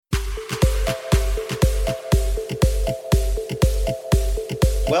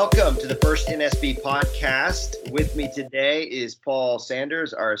Welcome to the First NSB podcast. With me today is Paul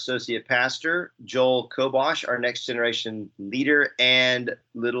Sanders, our associate pastor, Joel Kobosh, our next generation leader, and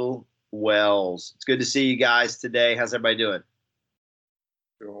Little Wells. It's good to see you guys today. How's everybody doing?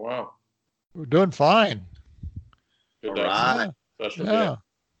 Doing well. We're doing fine. All right. Yeah.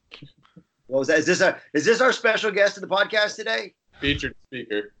 Well, is this our special guest of the podcast today? Featured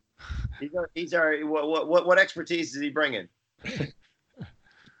speaker. He's our what expertise is he bringing?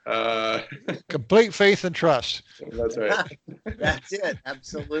 Complete faith and trust. That's right. That's it.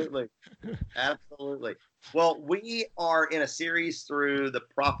 Absolutely. Well, we are in a series through the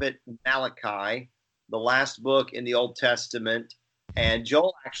prophet Malachi, the last book in the Old Testament. And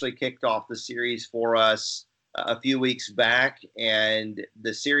Joel actually kicked off the series for us a few weeks back. And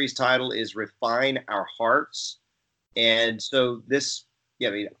the series title is Refine Our Hearts. And so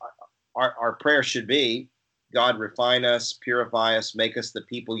our prayer should be, God, refine us, purify us, make us the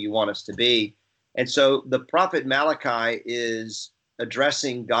people you want us to be. And so the prophet Malachi is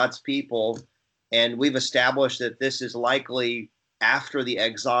addressing God's people, and we've established that this is likely after the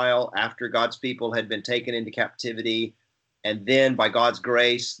exile, after God's people had been taken into captivity, and then by God's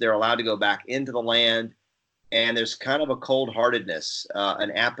grace, they're allowed to go back into the land, and there's kind of a cold-heartedness,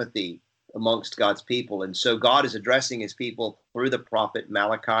 an apathy amongst God's people. And so God is addressing his people through the prophet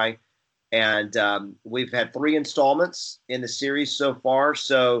Malachi. And we've had 3 installments in the series so far.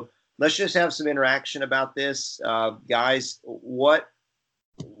 So let's just have some interaction about this. Guys, what's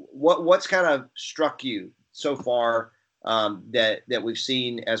kind of struck you so far that we've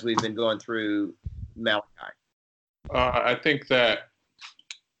seen as we've been going through Malachi? I think that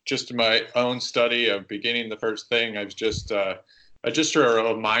just in my own study of beginning the first thing, I was just a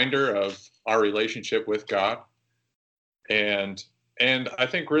reminder of our relationship with God. And I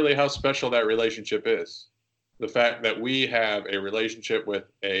think really how special that relationship is. The fact that we have a relationship with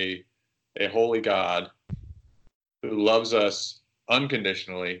a holy God who loves us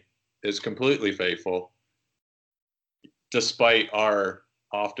unconditionally, is completely faithful, despite our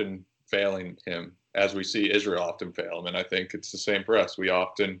often failing him, as we see Israel often fail him. And I think it's the same for us. We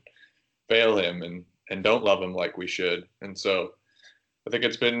often fail him and don't love him like we should. And so I think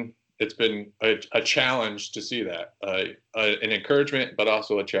it's been a challenge to see that, an encouragement, but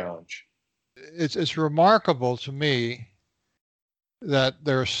also a challenge. It's remarkable to me that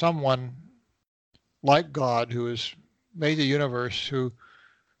there's someone like God who has made the universe, who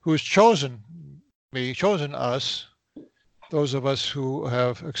has chosen us, those of us who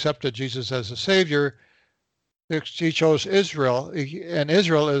have accepted Jesus as a Savior. He chose Israel, and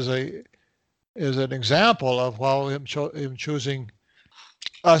Israel is an example of how him choosing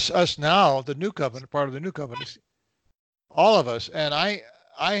us now, the new covenant, part of the new covenant, all of us. And I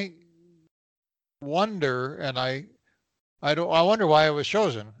wonder, and I wonder why I was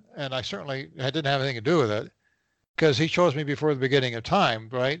chosen. And I didn't have anything to do with it, because he chose me before the beginning of time,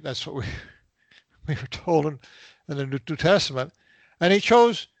 right? That's what we were told in the New Testament. And he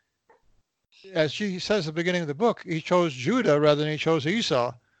chose, as he says at the beginning of the book, he chose Judah rather than he chose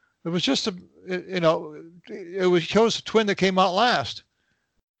Esau. It was just he chose the twin that came out last.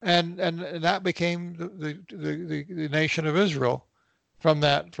 And that became the nation of Israel from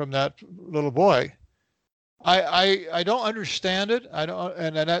that little boy. I don't understand it.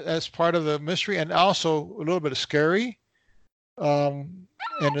 And that's part of the mystery, and also a little bit scary, in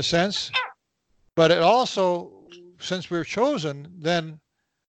a sense. But it also, since we're chosen, then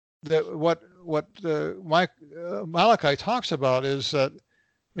what Malachi talks about is that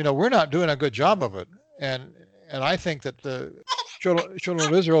we're not doing a good job of it, and I think that the children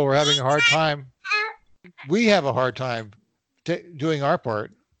of Israel were having a hard time. We have a hard time doing our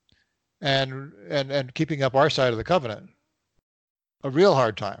part and keeping up our side of the covenant. A real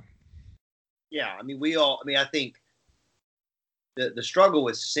hard time. Yeah, I think the struggle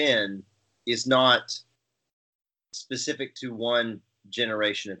with sin is not specific to one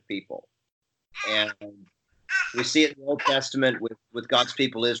generation of people. And we see it in the Old Testament with God's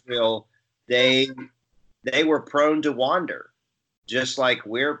people, Israel. They were prone to wander, just like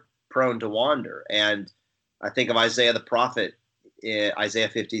we're prone to wander. And I think of Isaiah the prophet, in Isaiah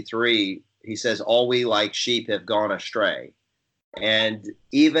 53, he says, all we like sheep have gone astray. And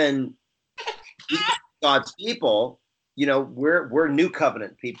even God's people, we're new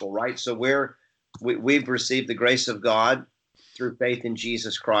covenant people, right? So we've received the grace of God through faith in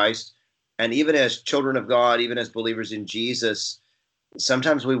Jesus Christ. And even as children of God, even as believers in Jesus,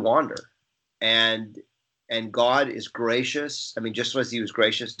 sometimes we wander. And God is gracious. Just as he was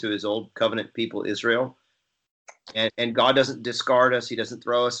gracious to his old covenant people, Israel. And God doesn't discard us. He doesn't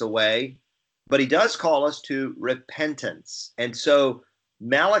throw us away. But he does call us to repentance. And so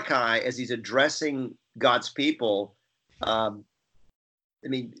Malachi, as he's addressing God's people, I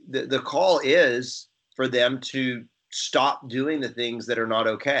mean, the call is for them to stop doing the things that are not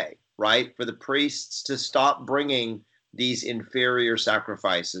okay, right? For the priests to stop bringing these inferior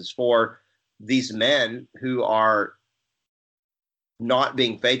sacrifices, for these men who are not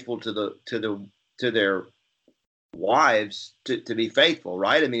being faithful to their wives to be faithful,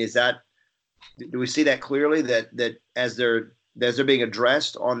 right? I mean, do we see that clearly, that as they're being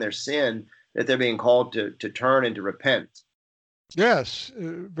addressed on their sin, that they're being called to turn and to repent? Yes,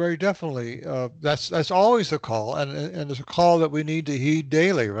 very definitely. That's always the call, and it's a call that we need to heed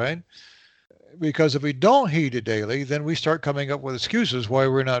daily, right? Because if we don't heed it daily, then we start coming up with excuses why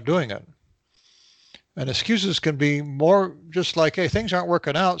we're not doing it. And excuses can be more just like, hey, things aren't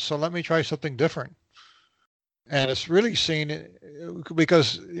working out, so let me try something different. And it's really seen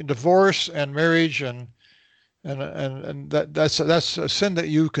because divorce and marriage and that's a sin that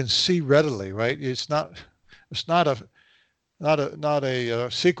you can see readily, right? It's not a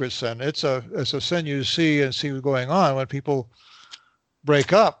secret sin. It's a sin you see what's going on when people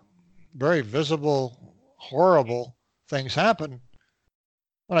break up. Very visible, horrible things happen.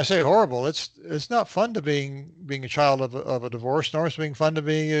 When I say horrible, it's not fun to being a child of a divorce, nor is it being fun to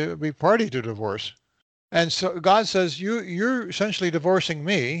be party to divorce. And so God says you're essentially divorcing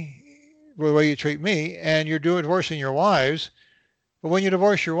me, the way you treat me, and you're divorcing your wives. But when you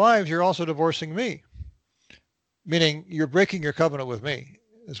divorce your wives, you're also divorcing me. Meaning you're breaking your covenant with me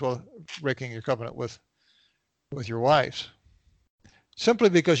as well, breaking your covenant with your wives. Simply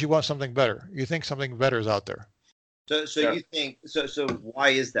because you want something better. You think something better is out there. So yeah. You think so why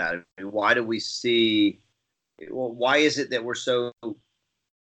is that? I mean, why do we see, well, why is it that we're so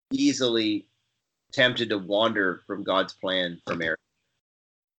easily tempted to wander from God's plan for marriage?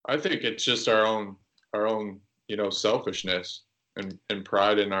 I think it's just our own selfishness and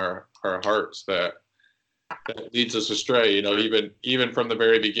pride in our hearts that leads us astray. Even from the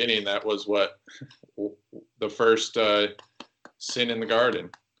very beginning, that was what the first sin in the garden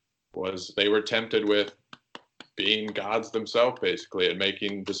was. They were tempted with being gods themselves, basically, and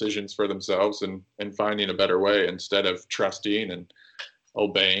making decisions for themselves and finding a better way instead of trusting and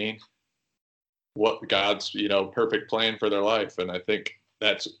obeying what God's perfect plan for their life. And I think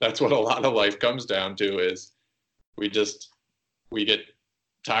that's what a lot of life comes down to, is we get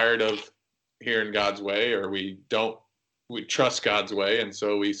tired of hearing God's way, or we trust God's way, and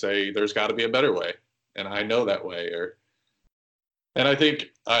so we say there's got to be a better way, and I know that way. And I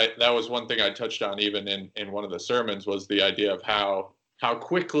think that was one thing I touched on even in one of the sermons, was the idea of how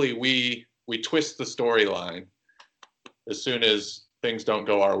quickly we twist the storyline as soon as things don't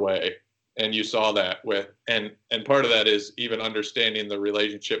go our way. And you saw that and part of that is even understanding the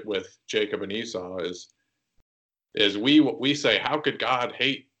relationship with Jacob and Esau is we say, how could God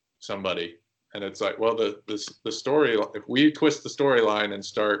hate somebody? And it's like, well, the story, if we twist the storyline and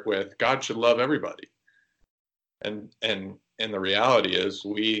start with God should love everybody, and the reality is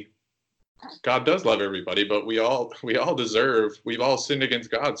God does love everybody, but we've all sinned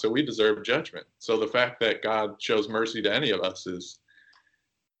against God, so we deserve judgment. So the fact that God shows mercy to any of us is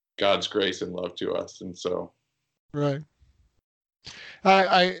God's grace and love to us. And so, right.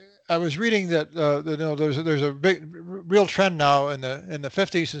 I was reading that there's a big real trend now in the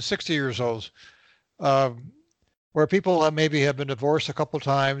 50s and 60 years olds, where people maybe have been divorced a couple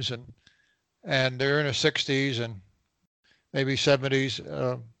times and they're in their 60s and maybe 70s.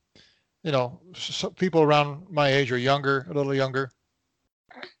 People around my age or younger, a little younger.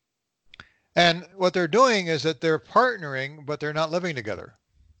 And what they're doing is that they're partnering, but they're not living together.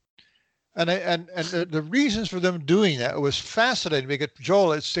 And the reasons for them doing that was fascinating, because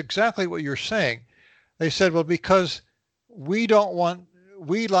Joel, it's exactly what you're saying. They said, well, because we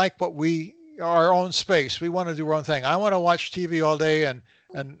like our own space. We want to do our own thing. I want to watch TV all day, and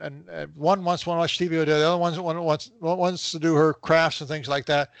one wants to watch TV all day. The other one wants to do her crafts and things like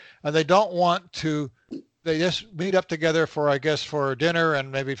that. And they don't want to. They just meet up together for dinner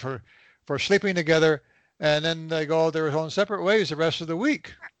and maybe for sleeping together, and then they go their own separate ways the rest of the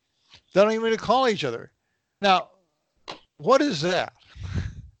week. They don't even call each other. Now, what is that?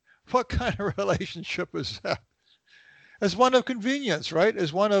 What kind of relationship is that? It's one of convenience, right?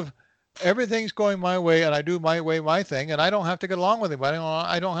 It's one of everything's going my way, and I do my way, my thing, and I don't have to get along with anybody.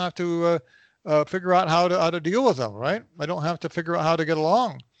 I don't have to figure out how to deal with them, right? I don't have to figure out how to get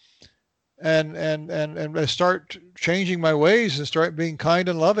along, and start changing my ways and start being kind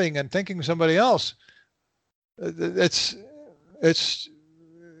and loving and thinking of somebody else. It's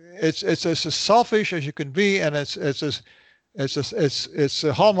as selfish as you can be, and it's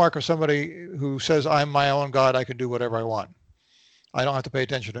a hallmark of somebody who says, I'm my own God, I can do whatever I want. I don't have to pay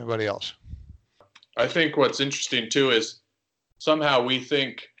attention to anybody else. I think what's interesting too is somehow we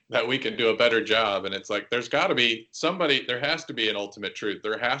think that we can do a better job, and it's like there's got to be somebody. There has to be an ultimate truth.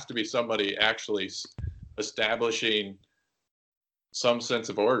 There has to be somebody actually establishing some sense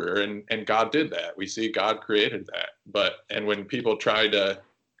of order, and God did that. We see God created that. And when people try to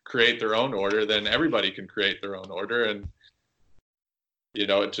create their own order, then everybody can create their own order, and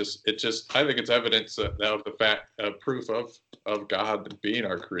it just I think it's evidence of the fact, proof of God being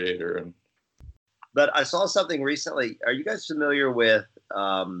our creator. But I saw something recently. Are you guys familiar with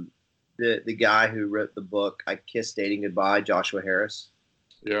the guy who wrote the book I Kissed Dating Goodbye, Joshua Harris?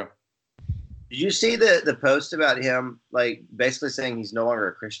 Yeah. Did you see the post about him, like basically saying he's no longer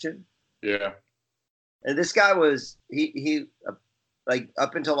a Christian? Yeah. And this guy was he like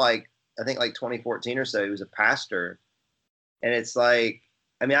up until like I think like 2014 or so, he was a pastor. And it's like,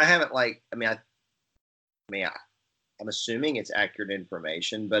 I mean, I haven't like, I mean, I'm assuming it's accurate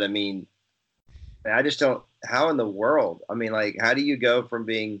information, but I mean, I just don't, how in the world? I mean, like, how do you go from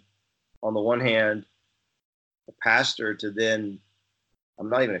being, on the one hand, a pastor to then, I'm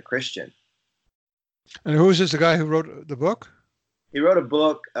not even a Christian. And who is this, the guy who wrote the book? He wrote a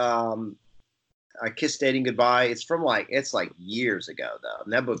book, I Kissed Dating Goodbye. It's like years ago, though.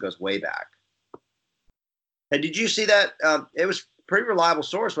 And that book goes way back. And did you see that? It was a pretty reliable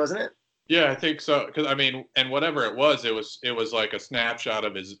source, wasn't it? Yeah, I think so. Because I mean, and whatever it was like a snapshot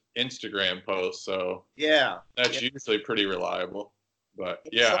of his Instagram post. So yeah, that's usually pretty reliable. But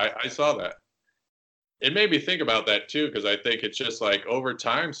yeah, I saw that. It made me think about that too, because I think it's just like over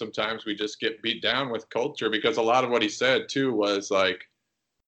time, sometimes we just get beat down with culture. Because a lot of what he said too was like,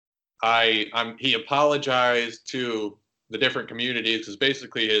 he apologized to the different communities, because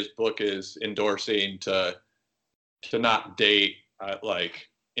basically his book is endorsing to not date like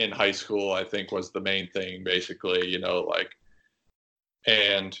in high school, I think was the main thing, basically, like,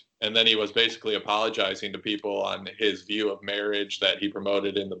 and then he was basically apologizing to people on his view of marriage that he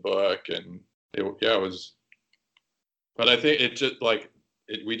promoted in the book. And it was, but I think it just like,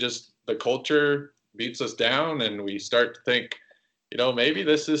 the culture beats us down, and we start to think, maybe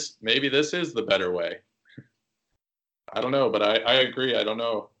this is the better way. I don't know, but I agree. I don't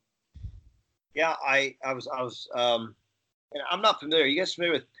know. Yeah, I was and I'm not familiar. Are you guys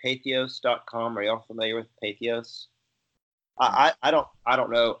familiar with Patheos.com? Are y'all familiar with Patheos? I don't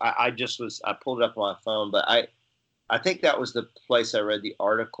know. I pulled it up on my phone, but I think that was the place I read the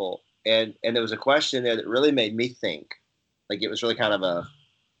article, and there was a question there that really made me think. Like, it was really kind of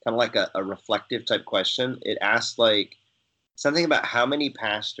like a reflective type question. It asked like something about how many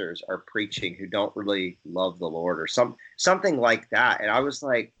pastors are preaching who don't really love the Lord, or something like that. And I was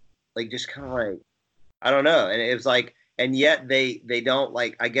like just kind of like, I don't know. And it was like, and yet they don't,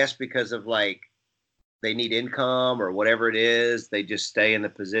 like, I guess because of like they need income or whatever it is, they just stay in the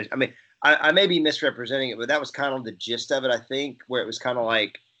position. I mean, I may be misrepresenting it, but that was kind of the gist of it, I think, where it was kind of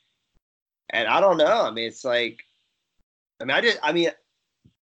like, and I don't know. I mean, it's like, I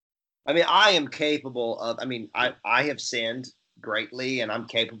am capable of, I have sinned greatly, and I'm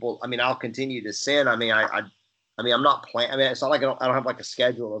capable. I mean, I'll continue to sin. I'm not planning. I mean, it's not like I don't have like a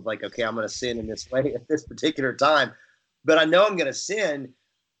schedule of like, okay, I'm going to sin in this way at this particular time, but I know I'm going to sin.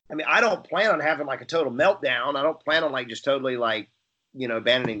 I mean, I don't plan on having like a total meltdown. I don't plan on like just totally like,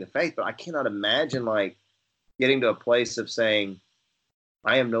 abandoning the faith, but I cannot imagine like getting to a place of saying,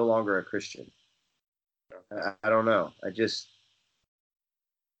 I am no longer a Christian. I don't know.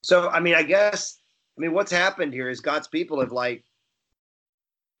 So, I guess what's happened here is God's people have like,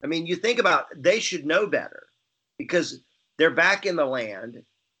 you think about, they should know better because they're back in the land.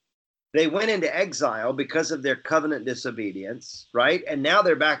 They went into exile because of their covenant disobedience, right? And now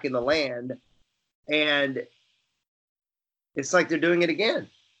they're back in the land, and it's like they're doing it again.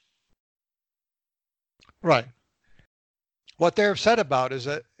 Right. What they're upset about is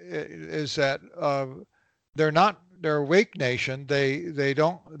that they're a weak nation.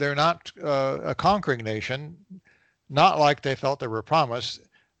 They're not a conquering nation, not like they felt they were promised.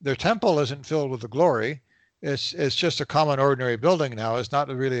 Their temple isn't filled with the glory. It's just a common ordinary building now. It's not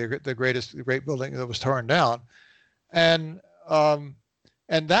really the great building that was torn down, and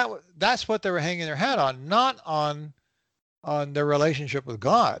that's what they were hanging their hat on, not on their relationship with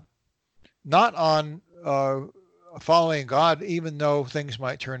God, not on following God, even though things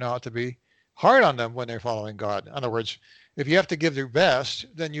might turn out to be hard on them when they're following God. In other words, if you have to give your best,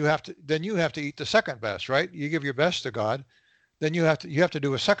 then you have to eat the second best, right? You give your best to God, then you have to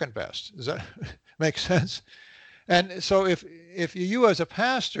do a second best. Does that make sense? And so if you as a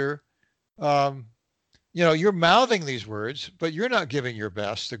pastor, you're mouthing these words, but you're not giving your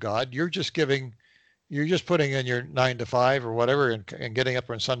best to God. You're just giving you're just putting in your 9 to 5 or whatever and getting up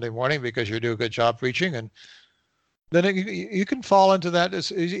on Sunday morning because you do a good job preaching. And then you can fall into that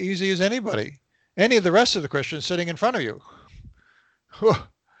as easy as anybody. Any of the rest of the Christians sitting in front of you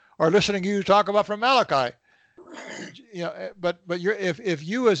are listening to you talk about from Malachi. But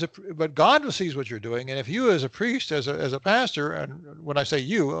but God sees what you're doing, and if you as a priest, as a pastor, and when I say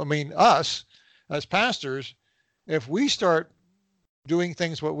you, I mean us as pastors, if we start doing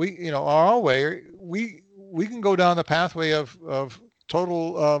things what we our way, we can go down the pathway of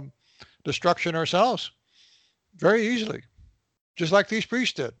total destruction ourselves very easily, just like these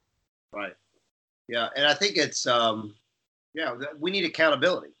priests did. Right. Yeah, and I think it's we need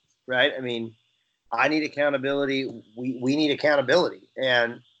accountability, right? I mean, I need accountability. We need accountability.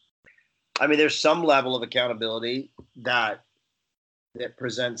 And I mean, there's some level of accountability that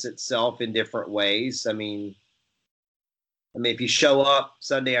presents itself in different ways. I mean, if you show up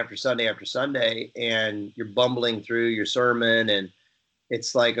Sunday after Sunday after Sunday and you're bumbling through your sermon and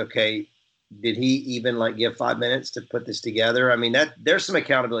it's like, okay, did he even like give 5 minutes to put this together? I mean, there's some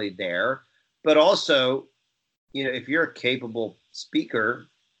accountability there, but also, if you're a capable speaker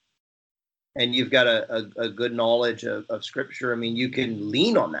and you've got a good knowledge of scripture, I mean, you can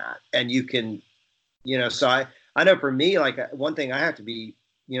lean on that and you can, so I know for me, like one thing I have to be,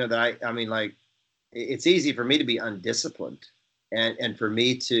 it's easy for me to be undisciplined and for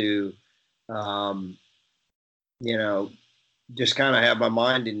me to, just kind of have my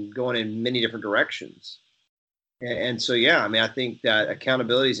mind and going in many different directions. And so, yeah, I mean, I think that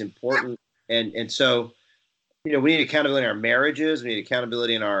accountability is important. And so, we need accountability in our marriages. We need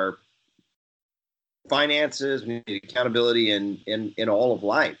accountability in our finances. We need accountability in all of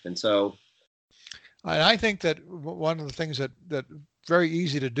life. And so, and I think that one of the things that very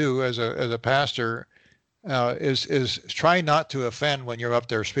easy to do as a pastor is try not to offend when you're up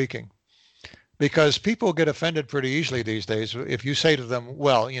there speaking, because people get offended pretty easily these days. If you say to them,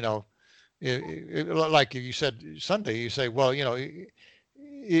 well, like you said Sunday, you say, well,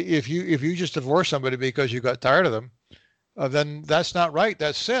 if you just divorce somebody because you got tired of them, then that's not right.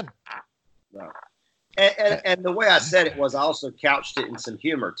 That's sin. No. And the way I said it was I also couched it in some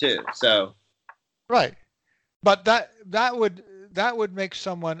humor too. So. Right. But that would make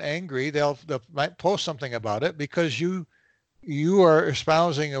someone angry. They might post something about it because you are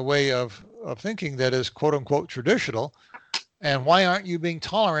espousing a way of thinking that is quote unquote traditional. And why aren't you being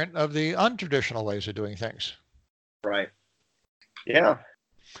tolerant of the untraditional ways of doing things? Right. Yeah.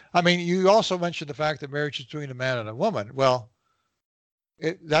 I mean, you also mentioned the fact that marriage is between a man and a woman. Well,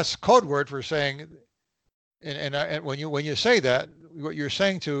 that's code word for saying, and when you say that, what you're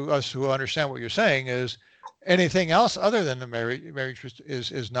saying to us who understand what you're saying is anything else other than the marriage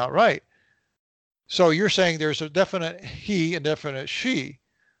is not right. So you're saying there's a definite he and definite she.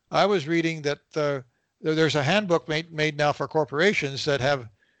 I was reading that there's a handbook made now for corporations that have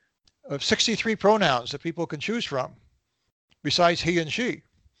 63 pronouns that people can choose from, besides he and she.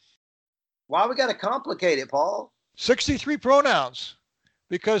 Why we got to complicate it, Paul? 63 pronouns,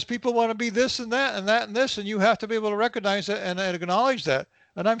 because people want to be this and that and that and this, and you have to be able to recognize that and acknowledge that.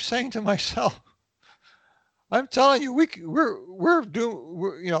 And I'm saying to myself, I'm telling you, we're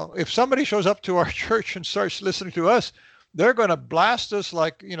if somebody shows up to our church and starts listening to us, they're going to blast us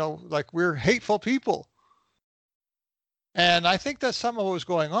like we're hateful people. And I think that's some of what was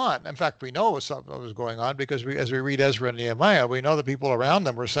going on. In fact, we know some of what was going on because as we read Ezra and Nehemiah, we know the people around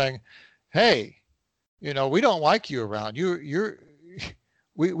them were saying, hey, we don't like you around.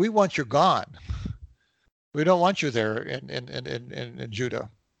 We want you gone. We don't want you there in Judah.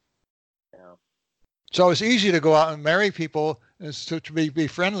 Yeah. So it's easy to go out and marry people and to be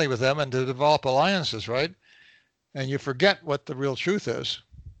friendly with them and to develop alliances, right? And you forget what the real truth is.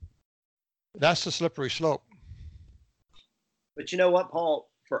 That's the slippery slope. But you know what, Paul?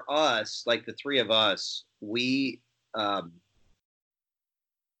 For us, like the three of us, we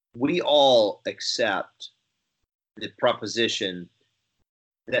all accept the proposition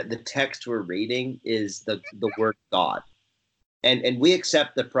that the text we're reading is the Word of God. And we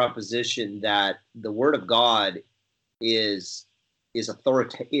accept the proposition that the Word of God is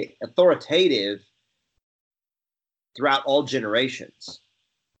authoritative throughout all generations.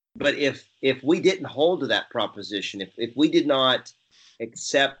 But if we didn't hold to that proposition, if we did not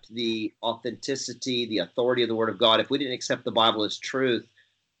accept the authenticity, the authority of the Word of God, if we didn't accept the Bible as truth,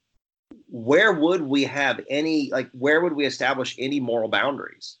 where would we establish any moral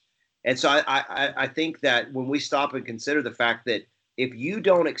boundaries? And so I think that when we stop and consider the fact that if you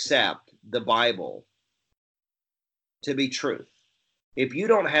don't accept the Bible to be truth, if you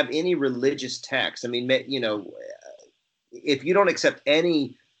don't have any religious text, if you don't accept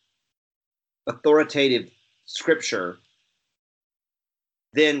any authoritative scripture,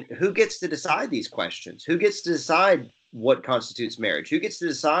 then who gets to decide these questions? Who gets to decide what constitutes marriage? Who gets to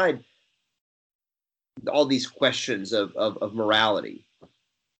decide all these questions of morality?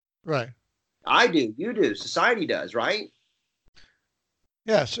 Right. I do. You do. Society does, right?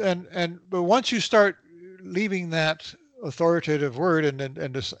 Yes, but once you start leaving that authoritative word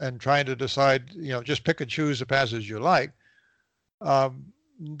and trying to decide, just pick and choose the passage you like,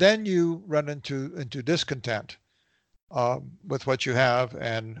 then you run into discontent with what you have,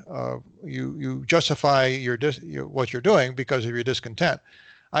 and you justify what you're doing because of your discontent.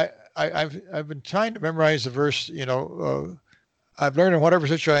 I've been trying to memorize the verse. I've learned in whatever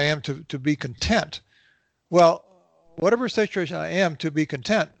situation I am to be content. Well, whatever situation I am to be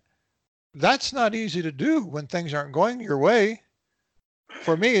content, that's not easy to do when things aren't going your way.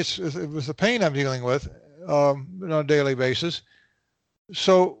 For me, it was the pain I'm dealing with on a daily basis.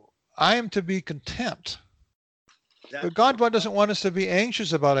 So I am to be content. But God doesn't want us to be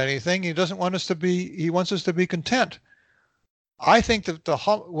anxious about anything. He doesn't want us to be. He wants us to be content. I think that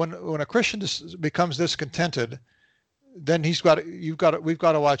when a Christian becomes discontented, then we've got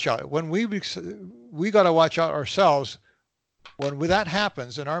to watch out. When we got to watch out ourselves when that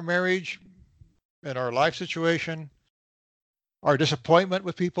happens in our marriage, in our life situation, our disappointment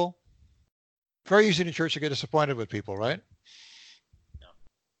with people. Very easy in church to get disappointed with people, right?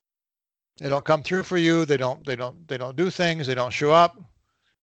 They don't come through for you. They don't do things. They don't show up.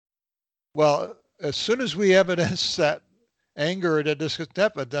 Well, as soon as we evidence that anger or that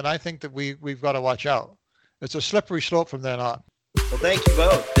discontent, then I think that we've got to watch out. It's a slippery slope from then on. Well, thank you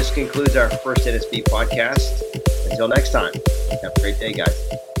both. This concludes our first NSB podcast. Until next time, have a great day, guys.